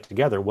time we get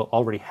together, we'll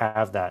already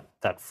have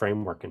that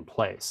framework in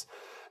place.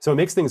 So it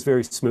makes things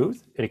very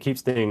smooth, and it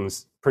keeps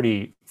things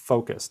pretty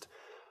focused.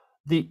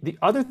 The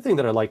other thing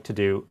that I like to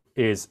do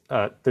is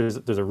there's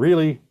a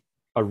really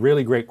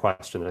great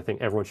question that I think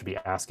everyone should be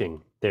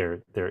asking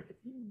their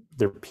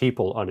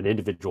people on an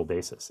individual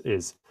basis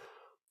is,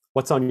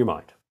 what's on your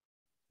mind?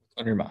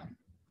 On your mind.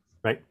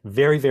 Right?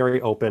 Very, very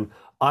open.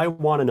 I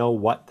want to know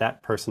what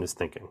that person is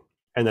thinking.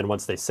 And then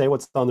once they say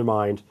what's on their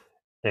mind,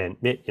 and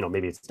maybe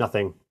it's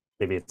nothing,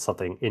 maybe it's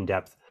something in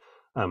depth,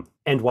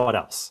 and what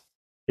else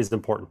is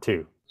important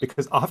too.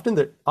 Because often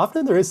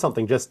there is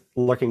something just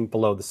lurking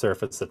below the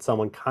surface that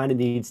someone kind of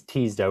needs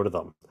teased out of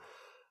them.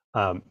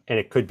 And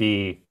it could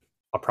be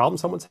a problem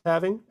someone's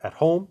having at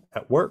home,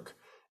 at work.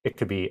 It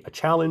could be a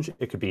challenge.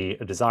 It could be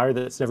a desire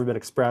that's never been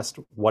expressed,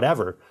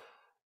 whatever.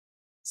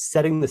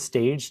 Setting the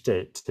stage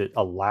to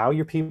allow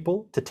your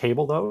people to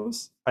table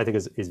those, I think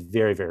is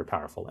very, very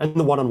powerful. And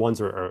the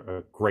one-on-ones are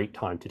a great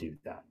time to do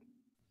that.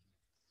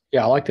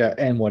 Yeah, I like that.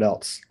 And what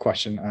else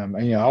question.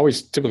 I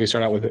always typically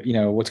start out with,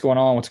 what's going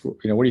on?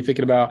 What are you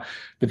thinking about?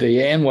 But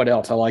the and what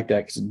else, I like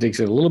that because it digs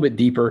it a little bit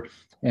deeper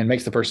and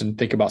makes the person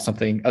think about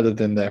something other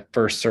than the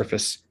first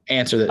surface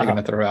answer that they're going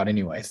to throw out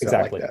anyway. So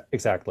exactly. I like that.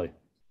 Exactly.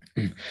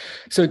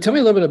 So tell me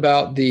a little bit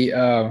about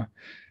the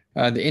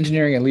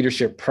engineering and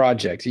leadership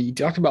project. You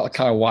talked about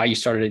kind of why you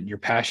started it, your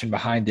passion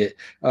behind it.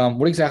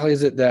 What exactly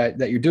is it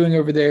that you're doing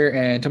over there?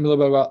 And tell me a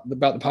little bit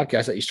about the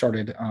podcast that you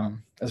started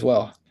as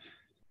well.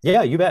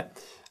 Yeah, you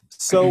bet.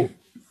 So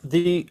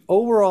The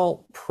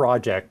overall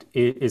project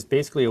is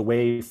basically a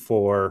way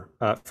for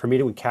me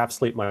to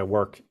encapsulate my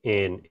work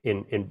in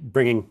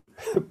bringing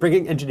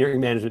bringing engineering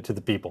management to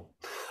the people.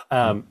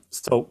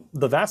 So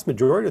the vast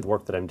majority of the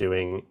work that I'm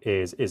doing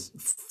is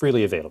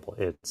freely available.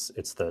 It's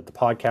the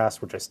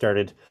podcast, which I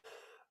started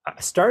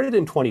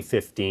in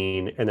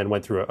 2015 and then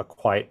went through a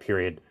quiet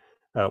period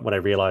when I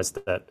realized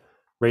that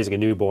raising a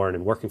newborn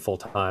and working full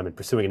time and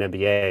pursuing an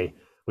MBA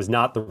was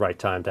not the right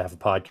time to have a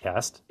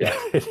podcast. Yeah.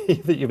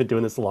 You've been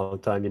doing this a long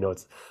time, you know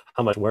it's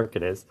how much work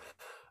it is.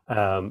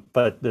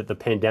 But the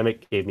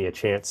pandemic gave me a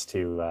chance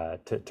to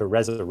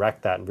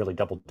resurrect that and really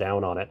double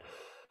down on it.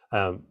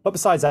 But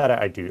besides that,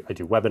 I do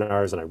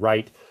webinars and I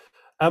write.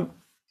 Um,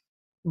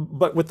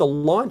 but with the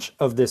launch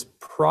of this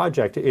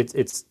project,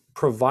 it's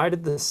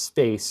provided the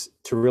space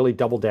to really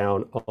double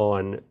down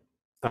on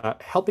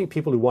helping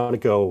people who want to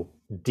go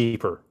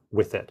deeper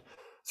with it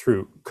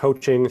through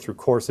coaching, through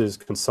courses,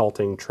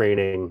 consulting,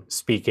 training,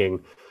 speaking.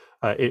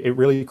 It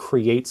really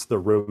creates the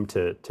room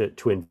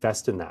to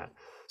invest in that.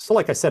 So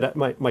like I said,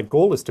 my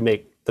goal is to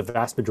make the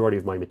vast majority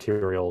of my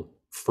material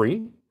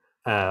free.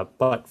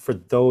 But for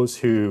those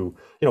who,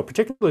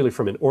 particularly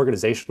from an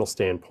organizational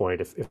standpoint,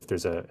 if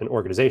there's an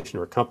organization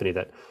or a company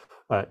that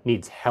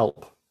needs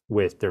help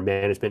with their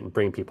management and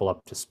bringing people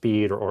up to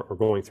speed or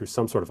going through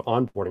some sort of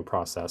onboarding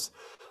process,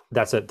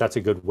 that's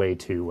a good way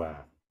to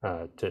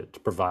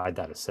provide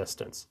that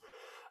assistance.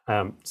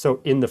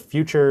 So in the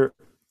future,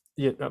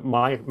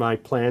 my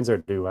plans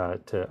are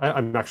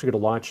I'm actually going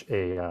to launch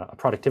a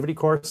productivity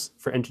course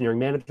for engineering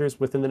managers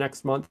within the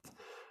next month.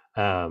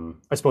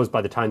 I suppose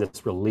by the time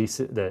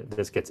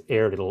this gets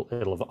aired, it'll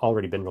have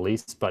already been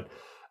released. But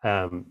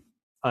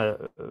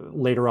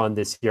later on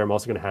this year, I'm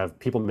also going to have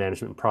people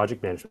management and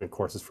project management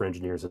courses for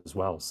engineers as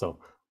well. So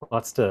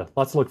lots to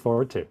look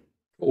forward to.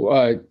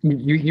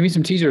 You give me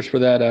some teasers for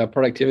that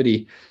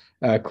productivity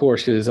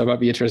course, because I might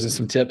be interested in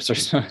some tips or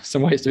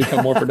some ways to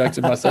become more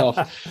productive myself.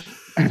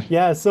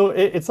 Yeah, so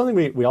it's something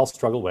we all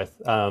struggle with.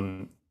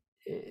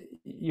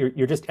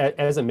 You're just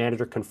as a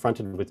manager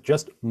confronted with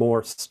just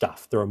more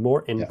stuff. There are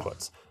more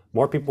inputs,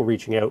 more people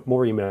reaching out,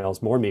 more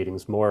emails, more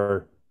meetings,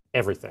 more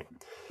everything.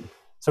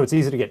 So it's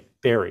easy to get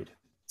buried.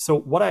 So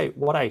what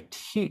I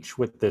teach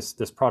with this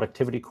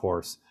productivity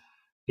course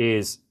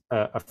is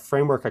a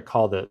framework I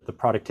call the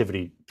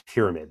productivity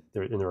pyramid.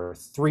 There are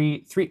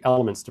three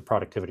elements to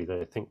productivity that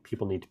I think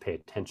people need to pay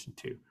attention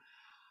to.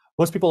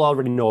 Most people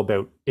already know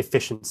about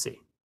efficiency,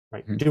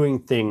 right? Mm-hmm. Doing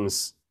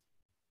things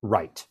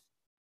right,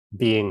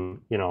 being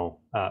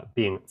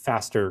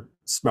faster,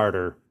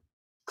 smarter,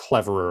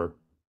 cleverer,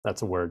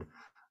 that's a word,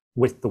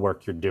 with the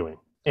work you're doing.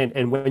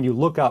 And when you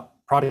look up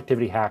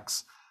productivity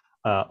hacks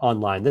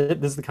online, this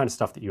is the kind of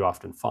stuff that you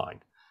often find.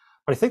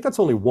 But I think that's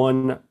only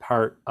one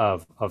part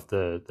of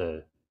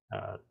the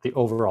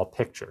overall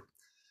picture.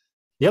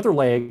 The other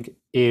leg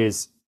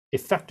is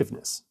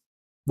effectiveness,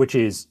 which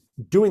is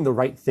doing the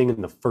right thing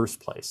in the first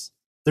place.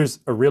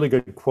 There's a really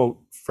good quote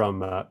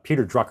from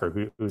Peter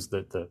Drucker, who's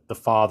the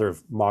father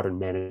of modern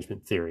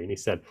management theory. And he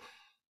said,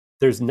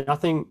 there's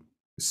nothing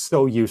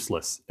so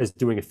useless as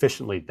doing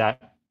efficiently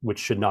that which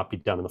should not be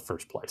done in the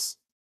first place.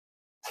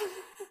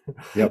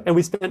 Yep. And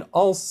we spend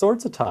all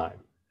sorts of time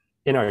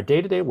in our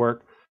day-to-day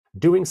work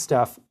doing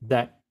stuff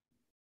that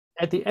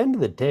at the end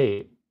of the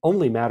day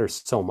only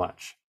matters so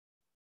much.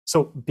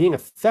 So being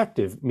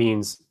effective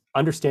means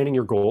understanding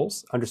your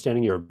goals,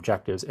 understanding your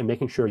objectives, and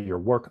making sure your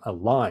work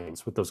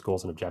aligns with those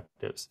goals and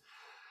objectives.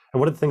 And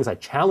one of the things I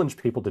challenge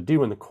people to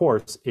do in the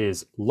course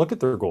is look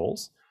at their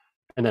goals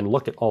and then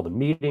look at all the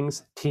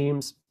meetings,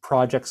 teams,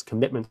 projects,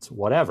 commitments,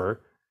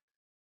 whatever,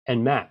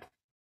 and map.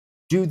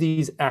 Do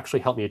these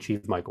actually help me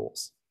achieve my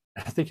goals?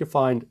 I think you'll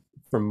find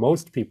for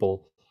most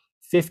people,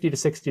 50 to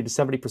 60 to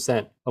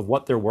 70% of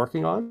what they're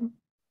working on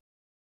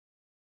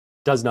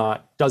does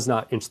not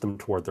inch them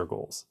toward their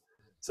goals.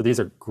 So these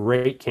are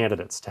great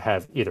candidates to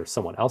have either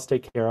someone else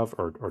take care of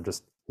or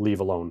just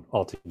leave alone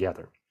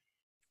altogether.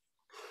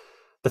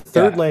 The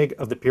third leg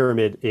of the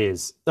pyramid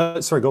is,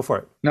 sorry, go for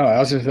it. No, I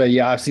was just say,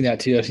 yeah, I've seen that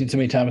too. I've seen so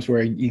many times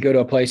where you go to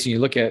a place and you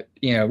look at,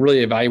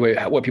 really evaluate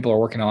what people are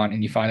working on,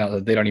 and you find out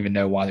that they don't even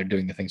know why they're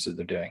doing the things that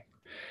they're doing.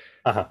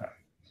 Uh-huh.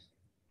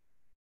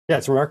 Yeah,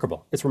 it's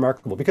remarkable. It's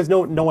remarkable because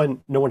no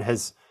one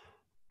has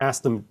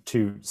asked them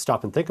to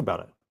stop and think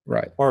about it.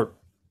 Right. Or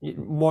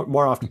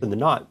more often than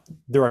not,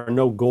 there are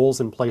no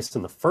goals in place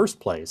in the first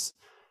place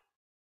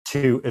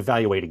to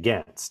evaluate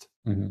against.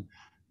 Mm-hmm.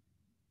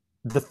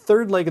 The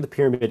third leg of the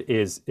pyramid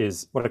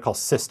is what I call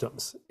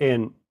systems.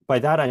 And by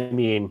that, I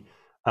mean,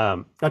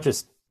 not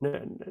just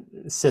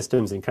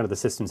systems in kind of the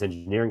systems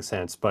engineering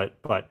sense, but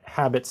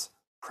habits,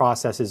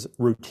 processes,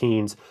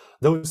 routines,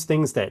 those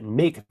things that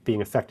make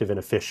being effective and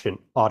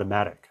efficient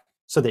automatic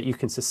so that you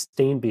can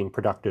sustain being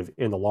productive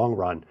in the long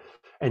run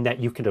and that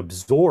you can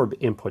absorb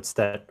inputs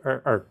that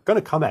are going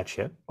to come at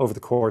you over the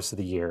course of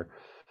the year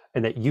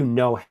and that you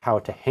know how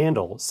to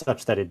handle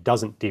such that it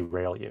doesn't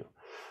derail you.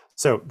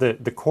 So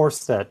the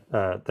course that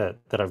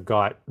I've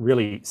got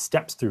really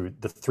steps through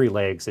the three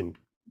legs and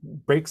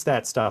breaks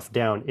that stuff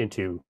down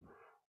into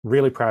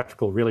really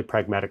practical, really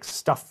pragmatic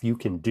stuff you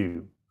can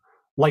do.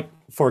 Like,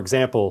 for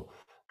example,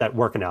 that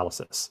work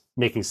analysis,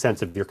 making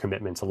sense of your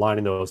commitments,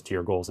 aligning those to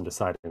your goals and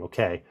deciding,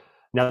 okay,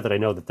 now that I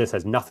know that this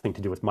has nothing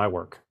to do with my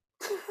work,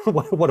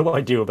 what do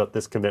I do about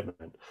this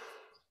commitment?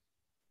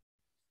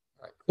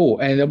 Cool.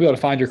 And they'll be able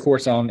to find your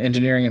course on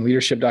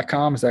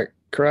engineeringandleadership.com. Is that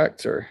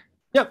correct? Or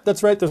Yep,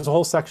 that's right. There's a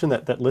whole section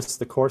that lists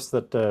the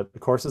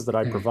courses that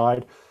I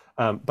provide.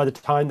 By the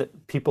time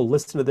that people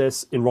listen to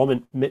this,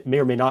 enrollment may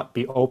or may not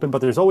be open,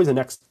 but there's always a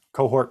next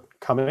cohort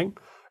coming.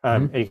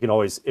 And you can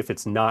always, if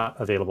it's not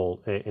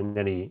available in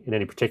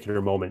any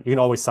particular moment, you can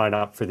always sign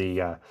up for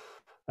the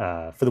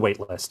wait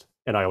list.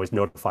 And I always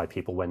notify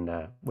people when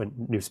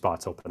new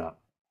spots open up.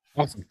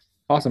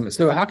 Awesome.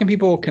 So how can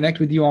people connect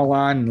with you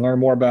online and learn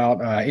more about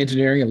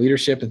engineering and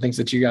leadership and things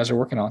that you guys are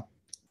working on?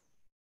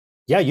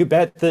 Yeah, you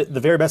bet. The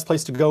very best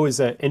place to go is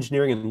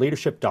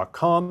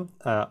engineeringandleadership.com.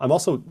 I'm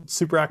also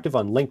super active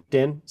on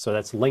LinkedIn. So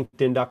that's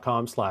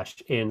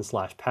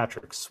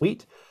linkedin.com/in/Patrick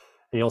Sweet.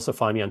 And you also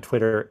find me on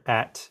Twitter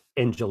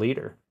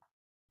 @EngLeader.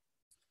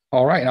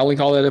 All right. And I'll link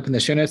all that up in the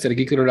show notes at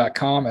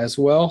geekleader.com as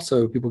well.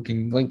 So people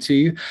can link to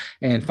you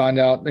and find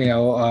out,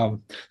 the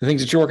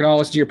things that you're working on,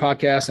 listen to your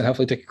podcast, and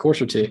hopefully take a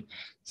course or two.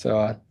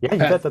 So yeah, you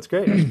bet. That's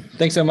great.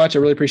 Thanks so much. I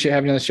really appreciate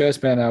having you on the show. It's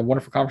been a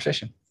wonderful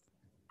conversation.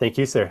 Thank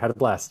you, sir. Had a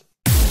blast.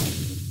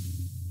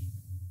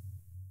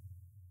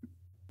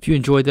 If you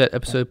enjoyed that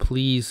episode,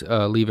 please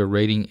leave a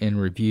rating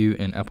and review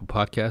in Apple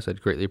Podcasts. I'd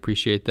greatly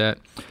appreciate that.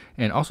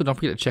 And also don't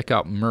forget to check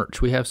out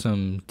merch. We have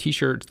some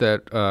t-shirts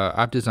that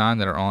I've designed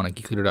that are on at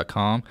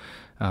geekleader.com.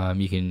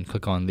 You can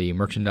click on the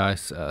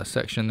merchandise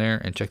section there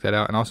and check that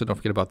out. And also don't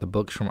forget about the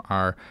books from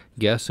our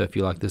guests. So if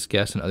you like this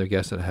guest and other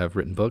guests that have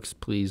written books,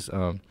 please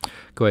go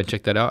ahead and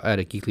check that out at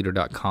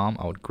geekleader.com.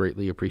 I would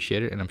greatly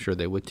appreciate it, and I'm sure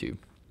they would too.